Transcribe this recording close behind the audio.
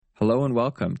Hello and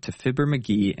welcome to Fibber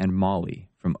McGee and Molly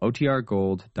from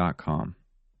OTRGold.com.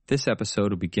 This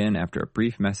episode will begin after a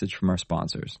brief message from our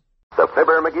sponsors. The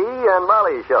Fibber McGee and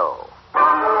Molly Show.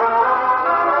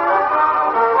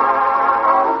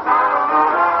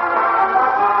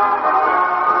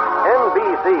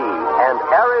 NBC and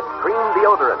Arid Cream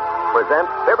Deodorant present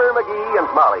Fibber McGee and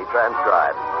Molly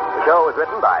transcribed. The show is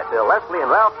written by Phil Leslie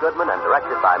and Ralph Goodman and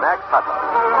directed by Max Hutto.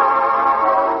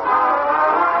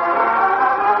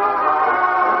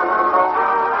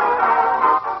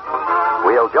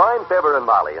 We'll join Fibber and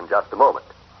Molly in just a moment.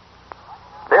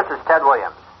 This is Ted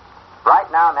Williams. Right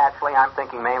now, naturally, I'm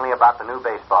thinking mainly about the new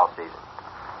baseball season.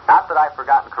 Not that I've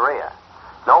forgotten Korea.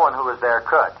 No one who was there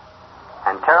could.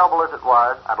 And terrible as it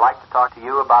was, I'd like to talk to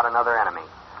you about another enemy.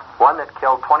 One that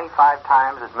killed 25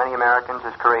 times as many Americans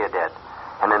as Korea did.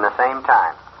 And in the same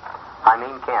time. I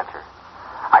mean cancer.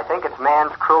 I think it's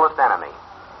man's cruelest enemy.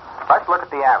 Let's look at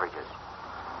the averages.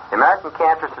 The American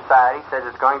Cancer Society says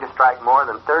it's going to strike more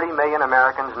than 30 million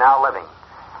Americans now living.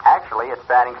 Actually, it's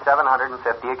batting 750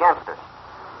 against us,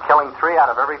 killing 3 out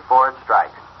of every 4 it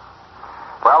strikes.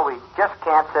 Well, we just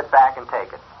can't sit back and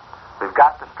take it. We've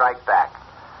got to strike back.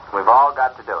 We've all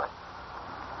got to do it.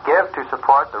 Give to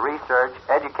support the research,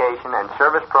 education, and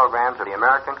service programs of the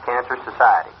American Cancer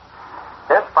Society.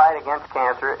 This fight against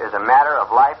cancer is a matter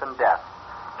of life and death.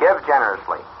 Give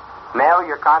generously. Mail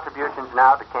your contributions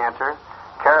now to cancer,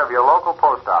 care of your local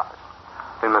post office.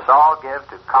 We must all give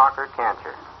to conquer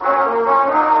cancer.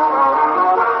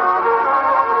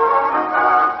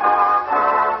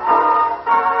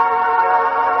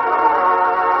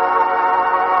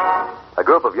 A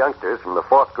group of youngsters from the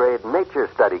 4th grade nature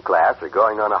study class are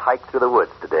going on a hike through the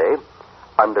woods today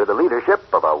under the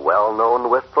leadership of a well-known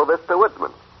Wistful Vista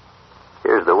woodsman.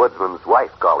 Here's the woodsman's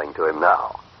wife calling to him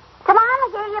now. Come on,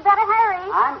 McGee, you better hurry.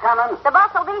 I'm coming. The bus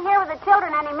will be here with the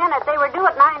children any minute. They were due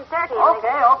at 9:30.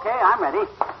 Okay, I'm ready.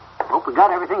 Hope we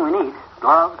got everything we need.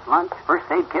 Gloves, lunch, first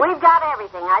aid kit. We've got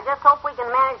everything. I just hope we can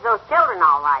manage those children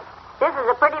all right. This is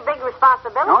a pretty big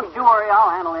responsibility. Don't you worry,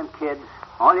 I'll handle them kids.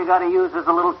 All you got to use is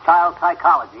a little child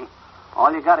psychology.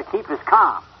 All you got to keep is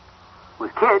calm.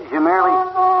 With kids, you merely...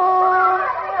 Uh-oh,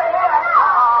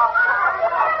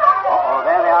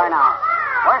 there they are now.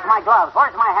 Where's my gloves?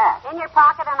 Where's my hat? In your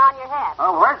pocket and on your head.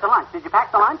 Oh, where's the lunch? Did you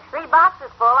pack the lunch? 3 boxes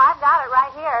full. I've got it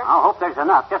right here. I hope there's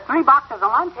enough. Just 3 boxes of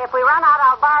lunch? If we run out,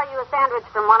 I'll borrow you a sandwich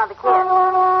from one of the kids.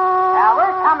 Now,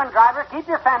 we're coming, driver. Keep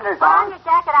your fenders Put on on. your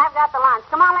jacket. I've got the lunch.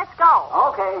 Come on, let's go.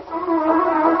 Okay.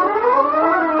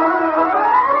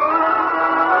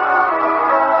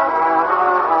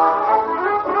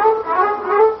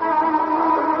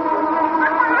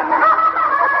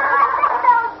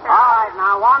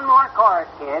 One more chorus,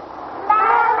 kids.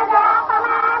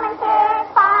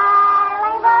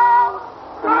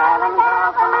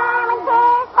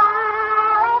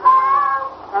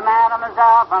 The Madam is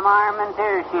out from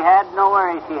Armentier. She had no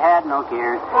worries. She had no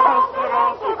cares.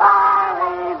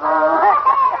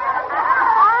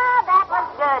 That was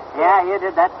good. Yeah, you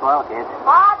did that swell, kids.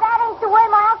 Oh, that ain't the way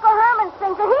my Uncle Herman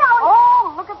sings it. He always...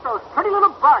 Oh, look at those pretty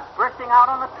little buds bursting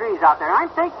out on the trees out there.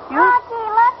 Aren't they cute? Look,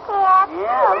 kid.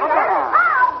 Yeah, look at them.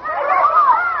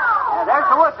 There's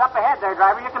the woods up ahead there,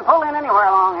 driver. You can pull in anywhere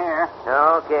along here.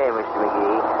 Okay, Mr.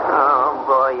 McGee. Oh,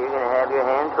 boy, you're going to have your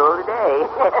hands full today.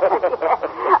 We'll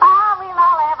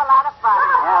all have a lot of fun.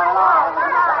 Yeah, we'll all have a lot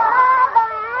of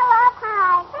fun.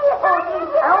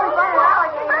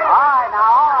 All right,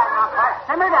 now, quiet.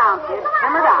 Simmer down, kids.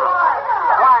 Simmer down.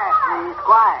 Quiet, please,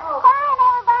 quiet. Quiet,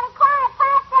 everybody. Quiet.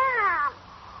 Pipe down.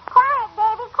 Quiet,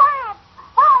 baby. Quiet.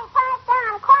 Hey, pipe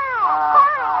down. Quiet.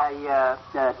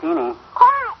 Teeny.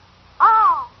 Quiet.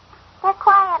 Oh, they're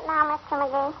quiet now, Mr.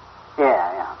 McGee.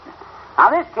 Yeah. Now,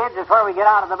 this, kids, is where we get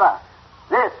out of the bus.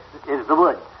 This is the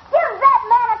woods. Give that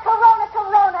man a Corona.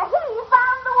 He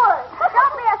found the woods.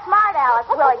 Don't be a smart Alex,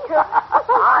 Willie, too.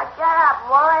 Oh, shut up,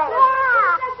 Willie.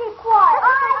 Yeah. Keep quiet. I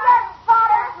just bought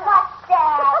a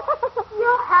mustache.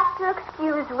 You'll have to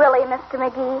excuse Willie, Mr.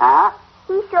 McGee. Huh?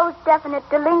 He shows definite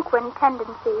delinquent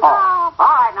tendencies. Oh. All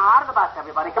right, now, out of the bus,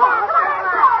 everybody. Come on.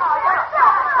 Let's go.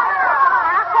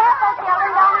 Careful,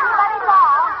 children. Don't anybody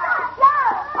fall.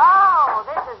 Oh,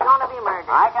 this is going to be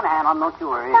murder. I can handle them. Don't you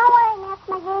worry. Don't worry, Miss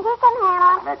McGee. He can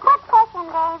handle it. Quit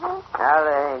pushing, baby.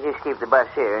 I'll just keep the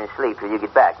bus here and sleep till you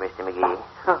get back, Mr. McGee.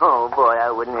 Oh, boy, I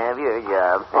wouldn't have your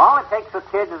job. All it takes with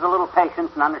kids is a little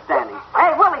patience and understanding.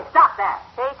 Hey, Willie, stop that.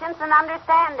 Patience and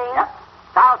understanding. Yep.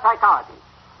 Child psychology.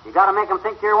 You got to make them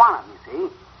think you're one of them, you see.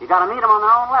 You got to meet them on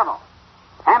their own level.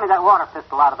 Hand me that water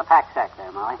pistol out of the pack sack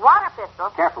there, Molly. Water pistol?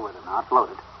 Careful with it now. It's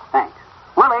loaded. Thanks.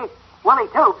 Willie,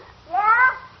 Toops.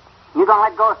 Yeah? You gonna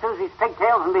let go of Susie's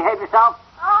pigtails and behave yourself?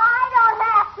 Oh, I don't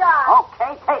have to.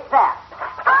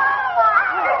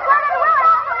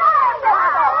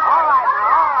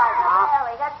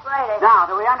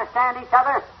 understand each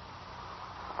other?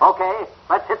 Okay,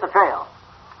 let's hit the trail.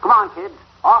 Come on, kids.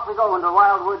 Off we go into the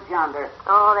wild woods yonder.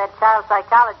 Oh, that child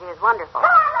psychology is wonderful.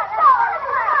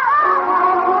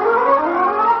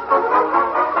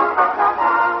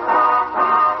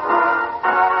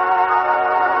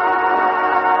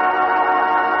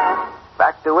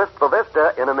 Back to Wistful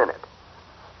Vista in a minute.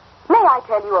 May I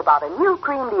tell you about a new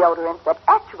cream deodorant that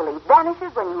actually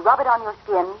vanishes when you rub it on your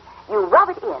skin? You rub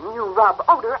it in, you rub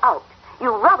odor out.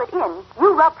 You rub it in,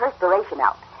 you rub perspiration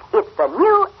out. It's the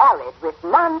new Arid with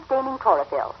non-staining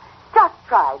chlorophyll. Just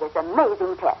try this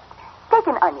amazing test. Take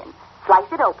an onion,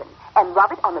 slice it open, and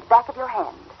rub it on the back of your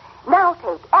hand. Now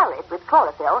take Arid with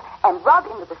chlorophyll and rub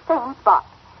into the same spot.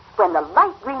 When the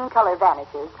light green color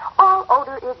vanishes, all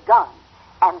odor is gone.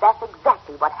 And that's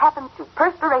exactly what happens to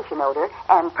perspiration odor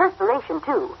and perspiration,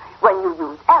 too, when you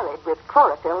use Arid with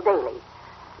chlorophyll daily.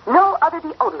 No other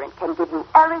deodorant can give you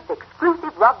Arid's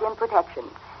exclusive rubbed-in protection.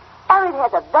 Arid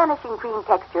has a vanishing cream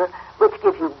texture, which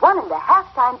gives you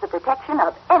 1.5 times the protection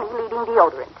of any leading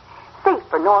deodorant. Safe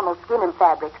for normal skin and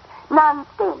fabrics,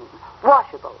 non-staining,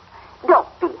 washable. Don't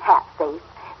be half safe.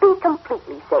 Be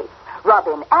completely safe. Rub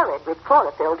in Arid with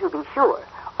chlorophyll to be sure.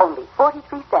 Only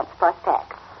 43 cents plus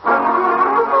tax.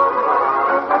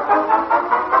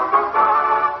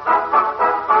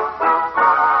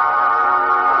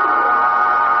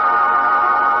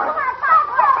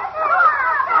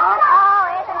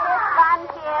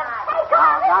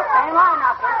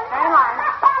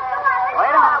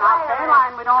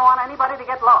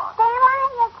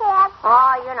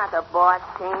 The boss,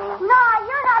 Teeny. No,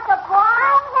 you're not the boss.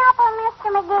 I'm helping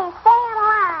Mr. McGee. Stay in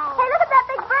line. Hey, look at that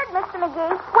big bird, Mr.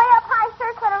 McGee. Way up high,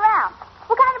 circling around.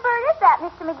 What kind of bird is that,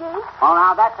 Mr. McGee? Well,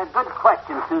 now, that's a good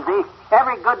question, Susie.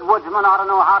 Every good woodsman ought to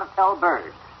know how to tell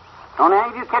birds. Don't any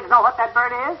of you kids know what that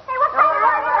bird is? Hey, what kind of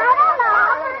bird is that? I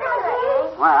don't know, Mr.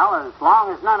 McGee. Well, as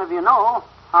long as none of you know,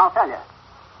 I'll tell you.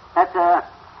 That's a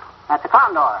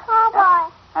condor. Oh,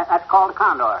 boy. That's called a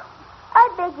condor. I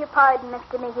beg your pardon,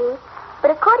 Mr. McGee, but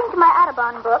according to my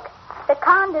Audubon book, the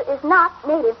condor is not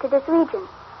native to this region.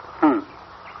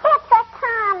 It's a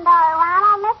condor,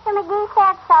 Ronald. Mr. McGee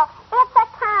said so. It's a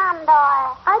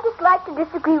condor. I just like to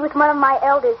disagree with one of my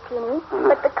elders, Teeny,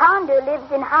 but the condor lives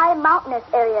in high mountainous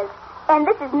areas, and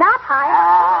this is not high.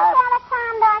 Ain't that a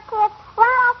condor, kids?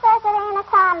 Ronald says it ain't a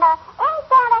condor. Ain't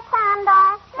that a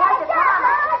condor?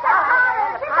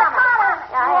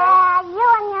 Yeah, you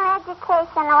and your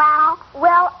education, Ronald.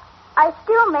 Well, I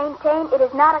still maintain it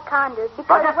is not a condor because...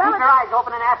 Well, just keep your eyes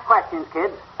open and ask questions,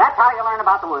 kids. That's how you learn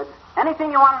about the woods.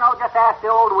 Anything you want to know, just ask the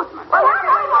old woodsman. Wait a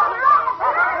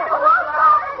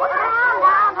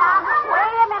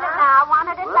minute now. One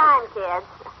at a time, kids.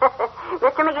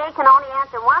 Mr. McGee can only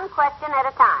answer one question at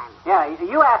a time. Yeah,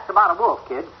 you asked about a wolf,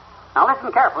 kids. Now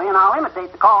listen carefully, and I'll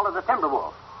imitate the call of the timber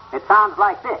wolf. It sounds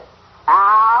like this.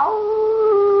 Ow!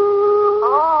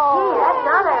 Oh, gee, that's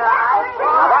not all right.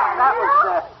 Now,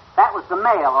 that was the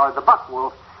male, or the buck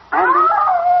wolf, and the...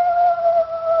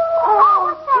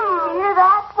 Oh, gee, you hear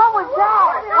that? What was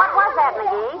that? What was that,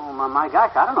 McGee? Oh, my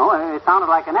gosh, I don't know. It sounded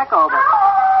like an echo, but...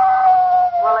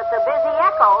 Well, it's a busy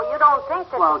echo. You don't think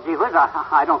that... Well, gee whiz,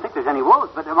 I don't think there's any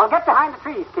wolves, but... Well, get behind the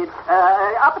trees, kids.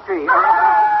 Up a tree.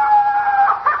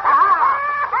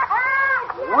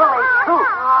 Willie Coop.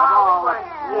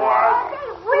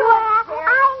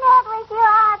 I lived with you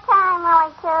all the time,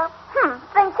 Willie Coop.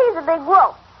 Thinks he's a big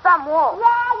wolf. Some wolf.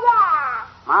 Yeah.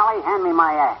 Molly, hand me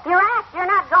my axe. Your axe, you're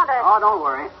not going to... Oh, don't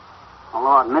worry. Although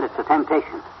I admit it's a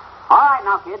temptation. All right,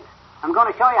 now, kids. I'm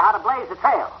going to show you how to blaze a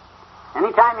trail.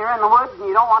 Anytime you're in the woods and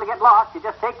you don't want to get lost, you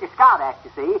just take your scout axe,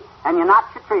 you see, and you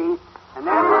notch your tree, and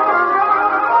then...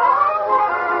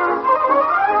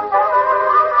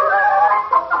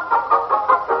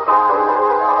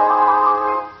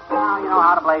 Now you know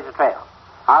how to blaze a trail.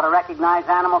 How to recognize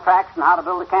animal tracks and how to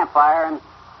build a campfire and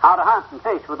how to hunt and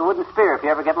fish with a wooden spear if you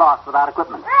ever get lost without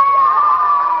equipment.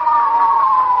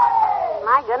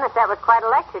 My goodness, that was quite a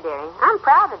lecture, dearie. I'm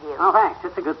proud of you. Oh, thanks.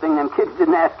 It's a good thing them kids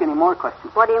didn't ask any more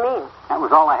questions. What do you mean? That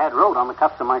was all I had wrote on the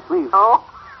cuffs of my sleeves. Oh,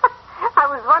 I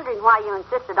was wondering why you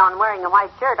insisted on wearing a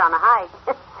white shirt on a hike.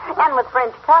 And with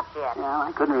French cuffs yet. Yeah,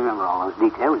 I couldn't remember all those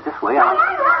details this way. See,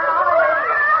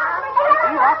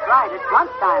 that's right. It's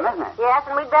lunchtime, isn't it? Yes,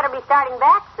 and we'd better be starting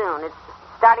back soon. It's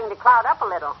starting to cloud up a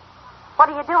little. What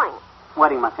are you doing?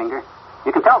 Wetting my finger.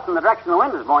 You can tell from the direction the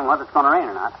wind is blowing whether it's going to rain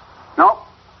or not. Nope.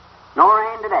 No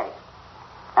rain today.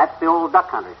 That's the old duck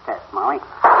hunter's test, Molly.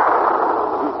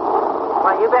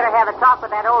 Well, you better have a talk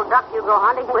with that old duck you go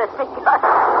hunting with because...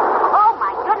 Oh,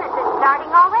 my goodness, it's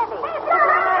starting already.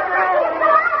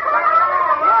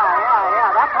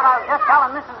 Yeah. That's what I was just telling Al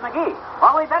and Mrs. McGee.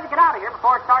 Well, we'd better get out of here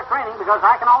before it starts raining because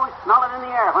I can always smell it in the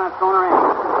air when it's going to rain.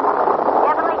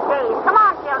 Heavenly days. Come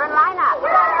on, children, line up. You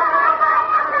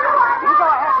go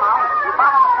ahead, Molly. You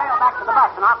follow the trail back to the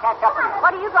bus, and I'll catch up with you.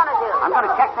 What are you going to do? I'm going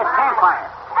to check this campfire.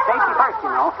 Safety first, you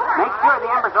know. Make sure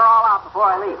the embers are all out before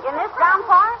I leave. In this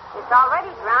downpour? It's already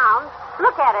drowned.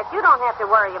 Look at it. You don't have to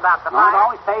worry about the No, fire. it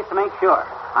always pays to make sure.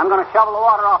 I'm going to shovel the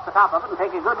water off the top of it and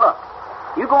take a good look.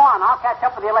 You go on. I'll catch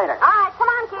up with you later. All right, come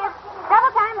on, kids.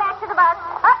 Double time back to the bus.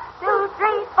 Up, 2,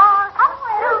 3, 4. Up,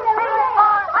 2, 3, 4.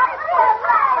 Up,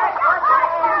 2,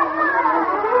 3.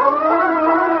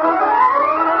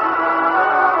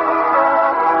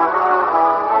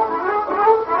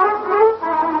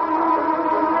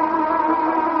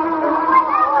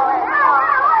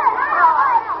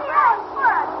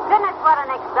 Goodness, what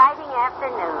an exciting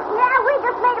afternoon. Yeah, we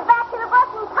just made it back to the bus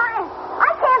in time. I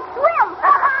can't swim.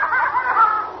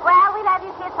 Well, we'll have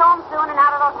you kids home soon and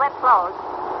out of those wet clothes.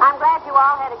 I'm glad you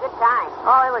all had a good time.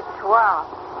 Oh, it was swell.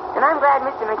 And I'm glad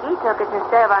Mr. McGee took us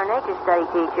instead of our nature study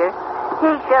teacher. He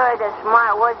sure is a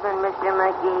smart woodsman, Mr.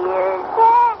 McGee is.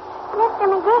 Yes, Mr.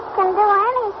 McGee can do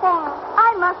anything. I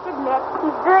must admit,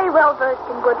 he's very well versed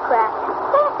in woodcraft.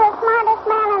 He's the smartest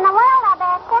man in the world, I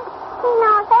bet you. He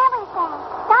knows everything.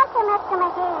 Don't you, Mr.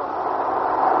 McGee?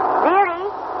 Dearie,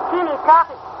 Jeannie's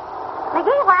talking.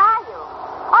 McGee, where are you?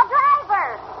 Oh, driver!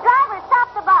 Driver, stop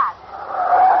the bus.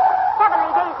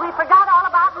 Heavenly days, we forgot all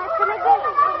about Mr. McGee.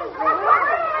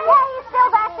 Yeah, he's still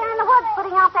back there in the woods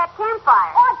putting out that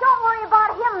campfire. Oh, don't worry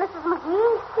about him, Mrs.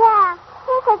 McGee. Yeah,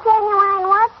 he's a genuine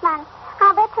woodsman.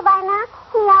 I'll bet you by now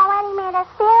he already made a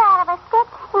spear out of a stick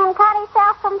and caught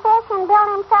himself some fish and built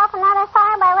himself another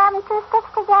fire by rubbing 2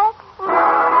 sticks together.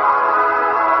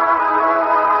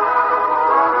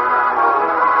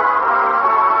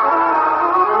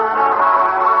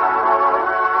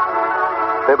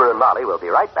 Fibber and Molly will be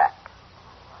right back.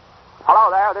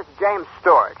 Hello there, this is James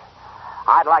Stewart.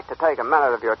 I'd like to take a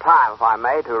minute of your time, if I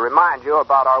may, to remind you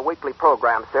about our weekly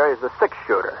program series, The Six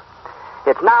Shooter.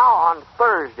 It's now on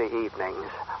Thursday evenings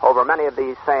over many of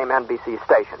these same NBC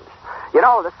stations. You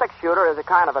know, The Six Shooter is a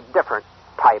kind of a different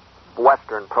type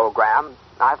Western program.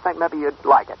 I think maybe you'd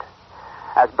like it.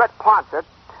 As Britt Ponsett,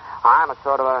 I'm a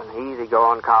sort of an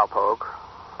easygoing cowpoke.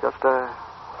 Just a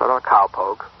sort of a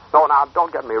cowpoke. No, now,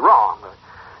 don't get me wrong.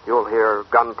 You'll hear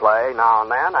gunplay now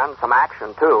and then, and some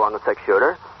action, too, on the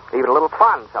six-shooter. Even a little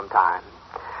fun sometimes.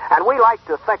 And we like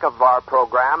to think of our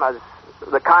program as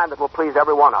the kind that will please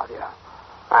every one of you.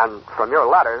 And from your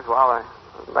letters, well,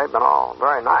 they've been all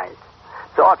very nice.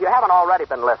 So if you haven't already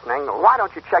been listening, why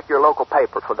don't you check your local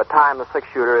paper for the time the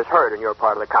six-shooter is heard in your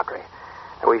part of the country?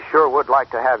 We sure would like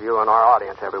to have you in our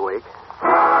audience every week.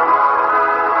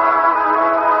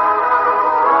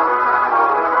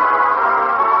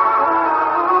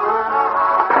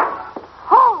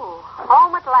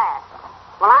 Home at last.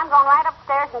 Well, I'm going right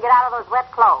upstairs and get out of those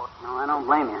wet clothes. No, I don't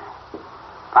blame you.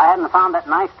 If I hadn't found that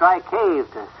nice dry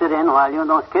cave to sit in while you and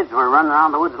those kids were running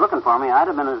around the woods looking for me, I'd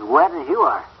have been as wet as you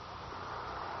are.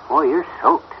 Boy, you're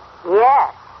soaked.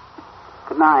 Yes.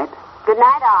 Good night. Good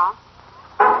night, all.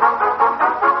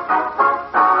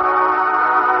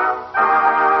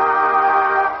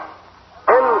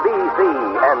 NBC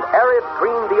and Arid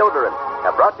Cream Deodorant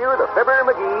have brought you the Fibber,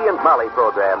 McGee, and Molly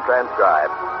program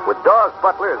transcribed. With Dawes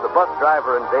Butler as the bus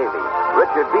driver and Davy,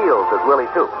 Richard Beals as Willie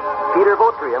Toops, Peter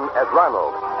Votrian as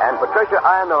Ronald, and Patricia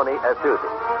Iannone as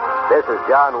Susie. This is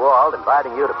John Wald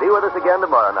inviting you to be with us again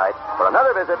tomorrow night for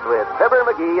another visit with Fibber,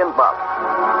 McGee, and Molly.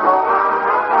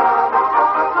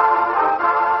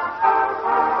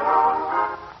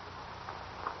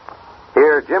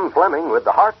 Hear Jim Fleming with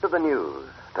the Heart of the News,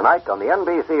 tonight on the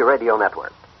NBC Radio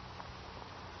Network.